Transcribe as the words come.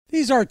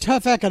these are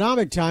tough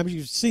economic times.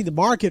 You've seen the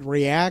market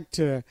react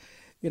to,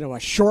 a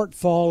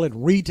shortfall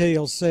in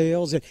retail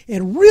sales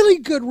and really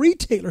good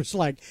retailers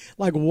like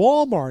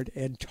Walmart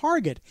and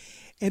Target.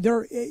 And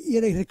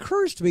it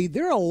occurs to me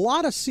there are a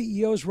lot of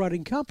CEOs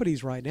running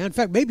companies right now. In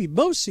fact, maybe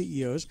most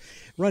CEOs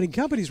running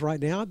companies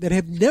right now that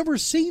have never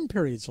seen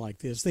periods like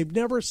this. They've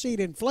never seen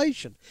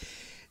inflation.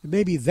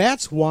 Maybe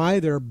that's why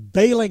they're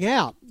bailing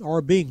out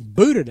or being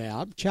booted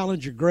out.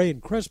 Challenger, Gray,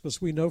 and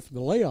Christmas, we know from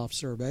the layoff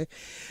survey.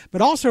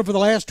 But also for the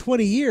last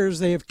 20 years,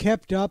 they have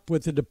kept up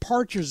with the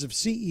departures of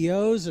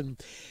CEOs.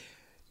 And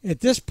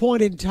at this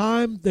point in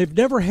time, they've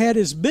never had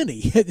as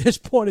many at this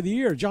point of the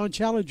year. John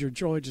Challenger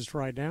joins us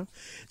right now.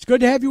 It's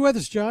good to have you with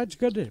us, John. It's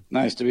good to.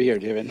 Nice to be here,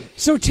 David.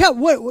 So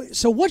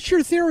what's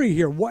your theory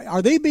here?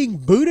 Are they being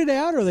booted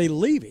out or are they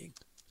leaving?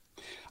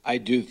 I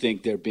do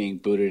think they're being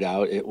booted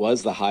out. It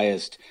was the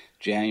highest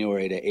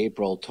January to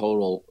April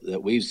total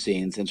that we've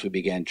seen since we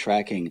began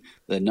tracking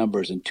the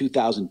numbers. In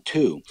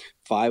 2002,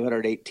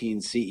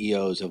 518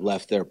 CEOs have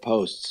left their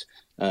posts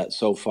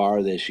so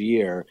far this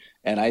year.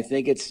 And I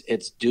think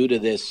it's due to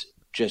this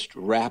just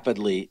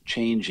rapidly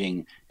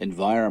changing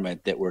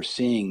environment that we're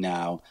seeing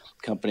now,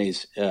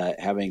 companies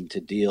having to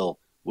deal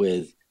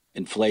with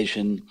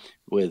inflation,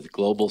 with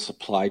global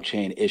supply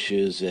chain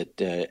issues that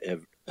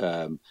have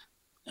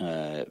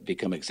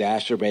become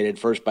exacerbated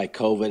first by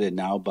COVID and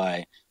now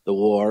by the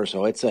war.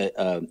 So it's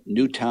a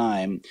new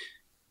time,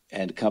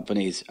 and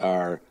companies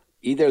are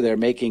they're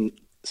making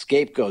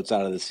scapegoats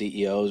out of the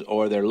CEOs,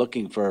 or they're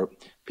looking for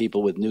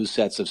people with new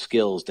sets of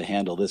skills to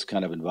handle this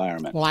kind of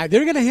environment. Well,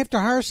 they're going to have to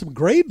hire some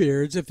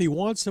graybeards if they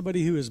want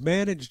somebody who has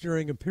managed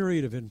during a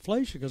period of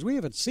inflation, because we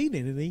haven't seen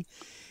any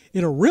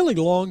in a really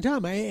long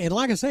time. And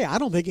like I say, I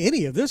don't think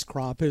any of this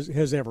crop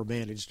has ever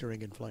managed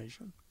during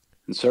inflation.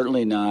 And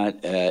certainly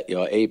not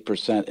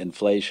 8%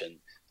 inflation,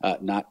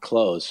 not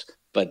close.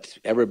 But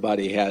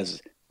everybody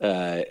has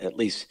at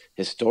least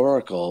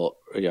historical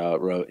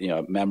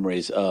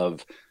memories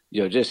of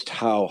just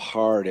how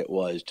hard it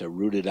was to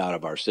root it out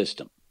of our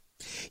system.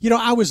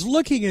 I was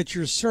looking at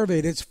your survey,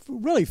 and it's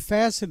really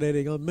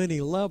fascinating on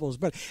many levels.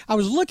 But I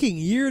was looking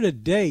year to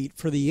date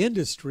for the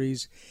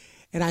industries,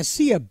 and I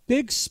see a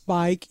big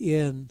spike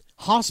in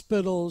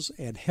hospitals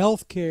and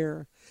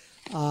healthcare,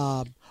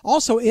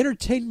 also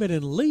entertainment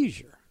and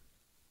leisure.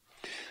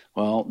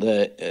 Well,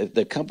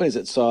 the companies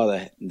that saw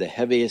the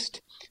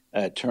heaviest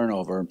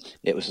turnover,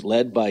 it was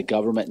led by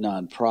government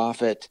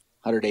nonprofit,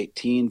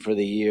 118 for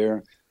the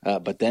year,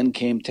 but then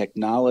came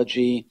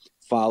technology,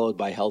 followed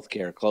by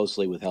healthcare,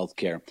 closely with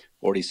healthcare.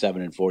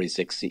 47 and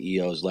 46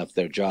 CEOs left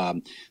their job.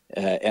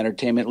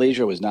 Entertainment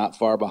leisure was not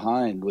far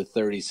behind with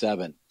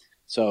 37.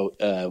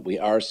 So we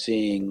are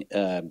seeing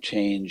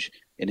change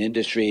in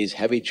industries,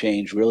 heavy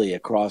change really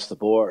across the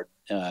board.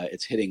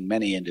 It's hitting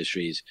many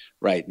industries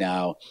right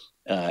now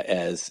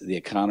as the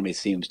economy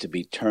seems to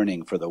be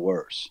turning for the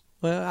worse.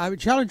 Well,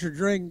 Challenger,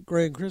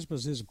 Gray, and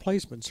Christmas is a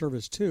placement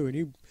service too,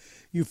 and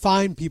you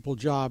find people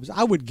jobs.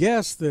 I would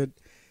guess that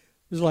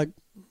it was like,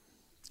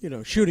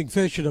 shooting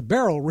fish in a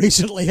barrel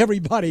recently.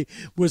 Everybody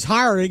was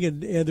hiring,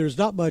 and there's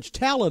not much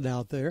talent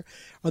out there.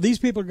 Are these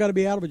people going to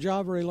be out of a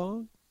job very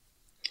long?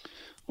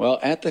 Well,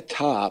 at the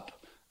top,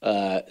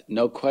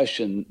 no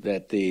question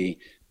that the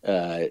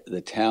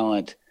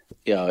talent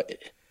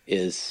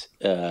is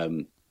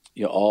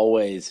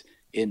always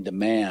in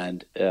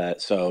demand.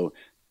 So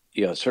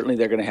certainly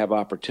they're going to have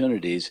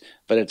opportunities,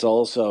 but it's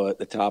also at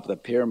the top of the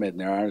pyramid,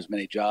 and there aren't as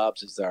many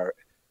jobs as there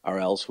are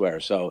elsewhere.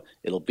 So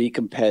it'll be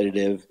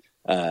competitive.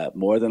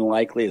 More than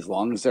likely, as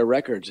long as their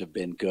records have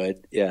been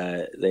good,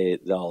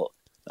 they'll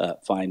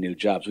find new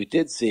jobs. We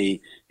did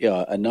see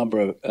a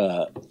number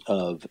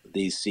of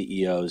these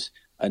CEOs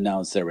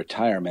announce their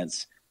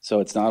retirements, so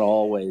it's not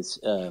always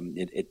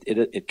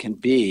it can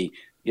be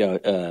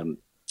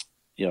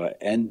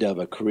end of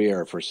a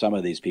career for some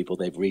of these people.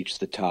 They've reached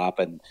the top,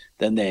 and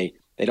then they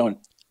don't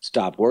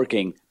stop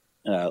working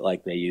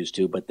like they used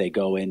to, but they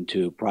go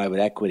into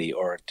private equity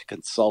or to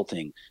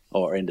consulting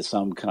or into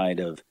some kind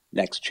of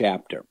next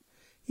chapter.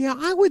 Yeah,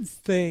 I would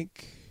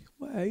think,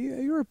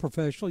 you're a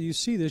professional, you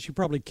see this, you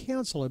probably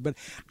counsel it, but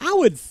I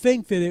would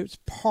think that it's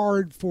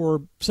hard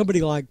for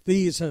somebody like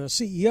these, a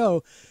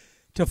CEO,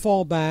 to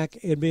fall back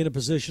and be in a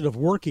position of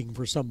working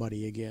for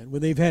somebody again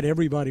when they've had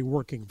everybody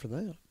working for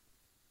them.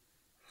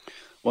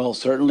 Well,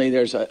 certainly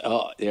there's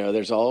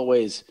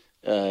always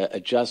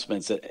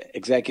adjustments that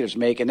executives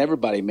make, and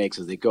everybody makes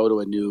as they go to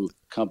a new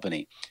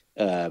company.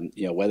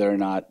 Whether or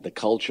not the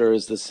culture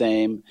is the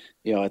same,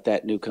 at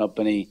that new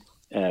company,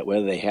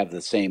 whether they have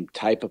the same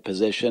type of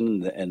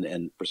position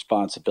and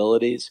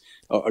responsibilities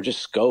or just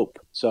scope.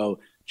 So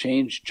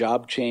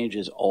job change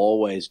is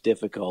always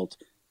difficult,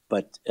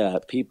 but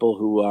people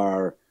who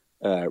are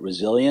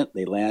resilient,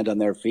 they land on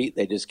their feet,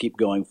 they just keep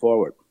going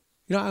forward.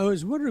 I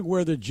was wondering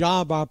where the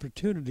job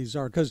opportunities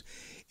are, because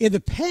in the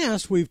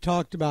past we've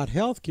talked about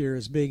healthcare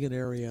as being an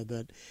area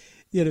that,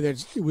 that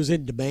it was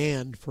in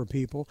demand for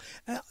people.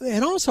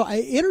 And also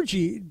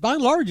energy, by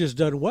and large, has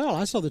done well.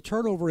 I saw the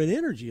turnover in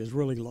energy is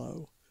really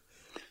low.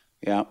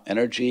 Yeah,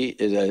 energy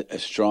is a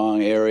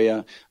strong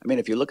area. I mean,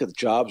 if you look at the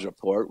jobs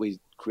report, we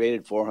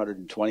created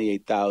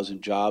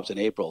 428,000 jobs in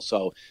April.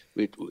 So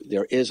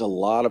there is a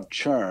lot of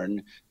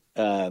churn.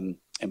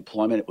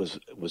 Employment was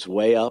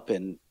way up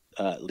in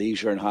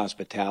leisure and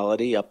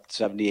hospitality, up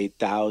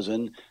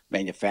 78,000.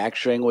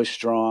 Manufacturing was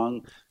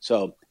strong.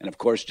 So, and of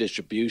course,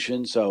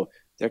 distribution. So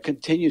there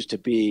continues to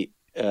be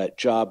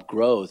job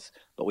growth,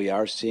 but we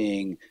are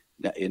seeing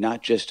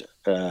not just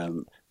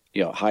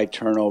high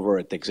turnover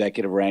at the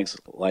executive ranks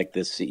like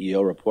this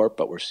CEO report,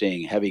 but we're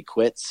seeing heavy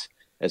quits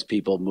as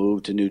people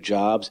move to new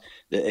jobs.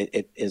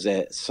 It is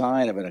a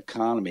sign of an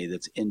economy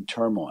that's in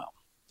turmoil.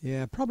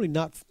 Yeah, probably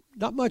not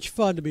much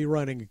fun to be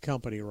running a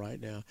company right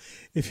now.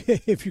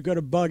 If you're going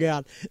to bug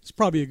out, it's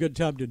probably a good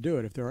time to do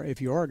it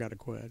if you are going to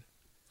quit.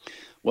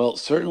 Well,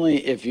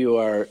 certainly if you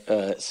are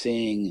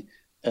seeing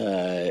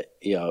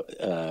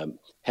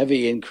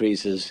heavy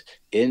increases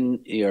in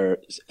your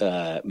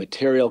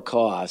material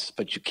costs,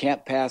 but you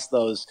can't pass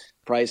those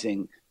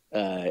pricing,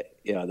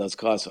 those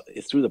costs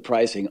through the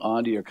pricing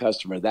onto your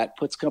customer, that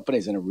puts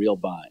companies in a real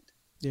bind.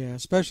 Yeah,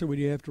 especially when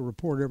you have to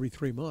report every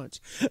 3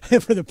 months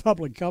for the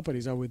public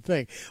companies, I would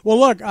think. Well,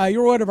 look,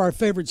 you're one of our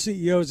favorite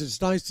CEOs.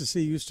 It's nice to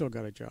see you still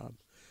got a job.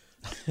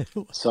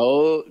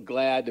 So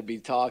glad to be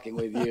talking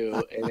with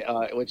you,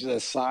 which is a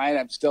sign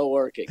I'm still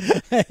working.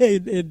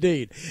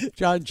 Indeed.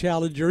 John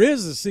Challenger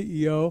is the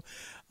CEO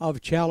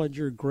of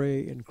Challenger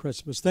Gray and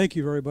Christmas. Thank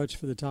you very much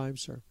for the time,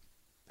 sir.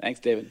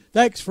 Thanks, David.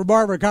 Thanks for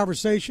more of our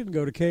conversation.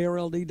 Go to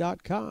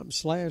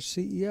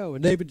krld.com/CEO.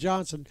 And David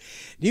Johnson,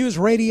 News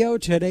Radio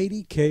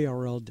 1080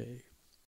 KRLD.